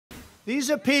These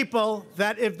are people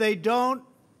that if they don't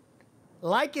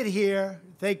like it here,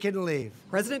 they can leave.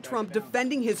 President Trump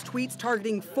defending his tweets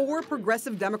targeting 4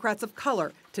 progressive Democrats of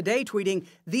color. Today tweeting,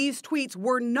 these tweets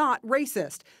were not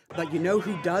racist. But you know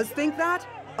who does think that?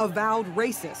 Avowed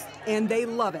racist. And they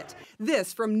love it.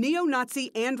 This from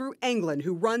neo-Nazi Andrew Anglin,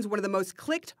 who runs one of the most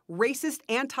clicked racist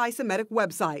anti-Semitic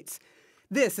websites.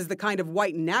 This is the kind of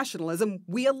white nationalism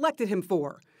we elected him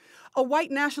for. A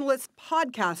white nationalist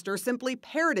podcaster simply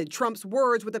parroted Trump's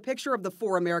words with a picture of the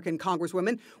 4 American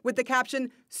congresswomen with the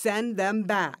caption, "Send them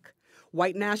back."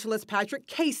 White nationalist Patrick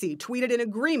Casey tweeted in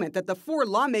agreement that the 4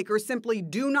 lawmakers simply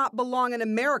do not belong in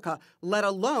America, let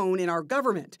alone in our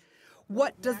government.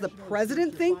 What does the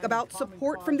president think about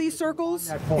support from these circles?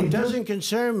 It doesn't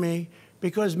concern me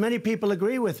because many people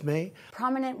agree with me.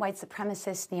 Prominent white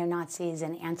supremacists, neo-Nazis,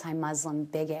 and anti-Muslim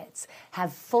bigots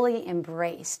have fully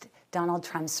embraced Donald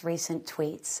Trump's recent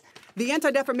tweets. The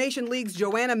Anti-Defamation League's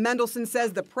Joanna Mendelson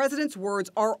says the president's words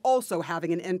are also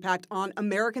having an impact on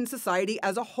American society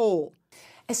as a whole.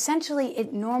 Essentially,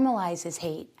 it normalizes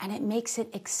hate and it makes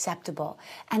it acceptable.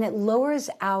 And it lowers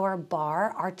our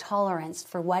bar, our tolerance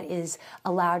for what is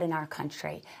allowed in our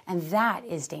country. And that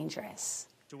is dangerous.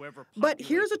 But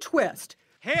here's a twist.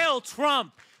 Hail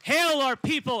Trump! Hail our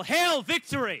people! Hail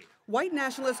victory! White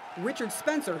nationalist Richard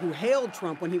Spencer, who hailed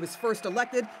Trump when he was first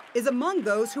elected, is among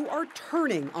those who are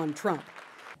turning on Trump.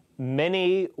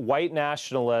 Many white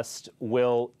nationalists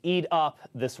will eat up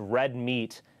this red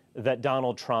meat that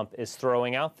Donald Trump is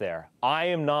throwing out there. I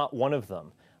am not one of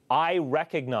them. I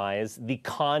recognize the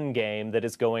con game that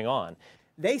is going on.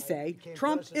 They say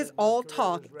Trump is all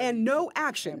talk and no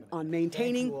action on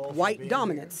maintaining white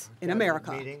dominance in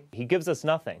America. He gives us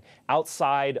nothing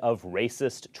outside of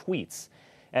racist tweets.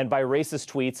 And by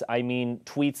racist tweets, I mean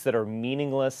tweets that are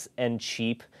meaningless and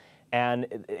cheap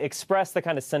and express the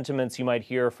kind of sentiments you might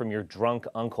hear from your drunk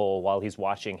uncle while he's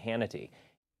watching Hannity.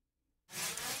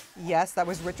 Yes, that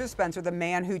was Richard Spencer, the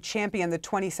man who championed the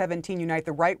 2017 Unite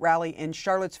the Right rally in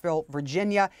Charlottesville,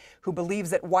 Virginia, who believes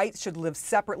that whites should live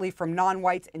separately from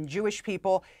non-whites and Jewish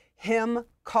people. Him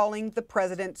calling the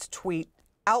president's tweet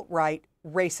outright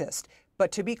racist.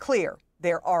 But to be clear,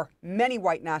 there are many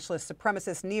white nationalists,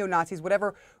 supremacists, neo-Nazis,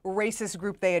 whatever racist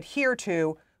group they adhere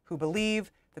to, who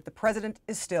believe that the president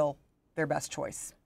is still their best choice.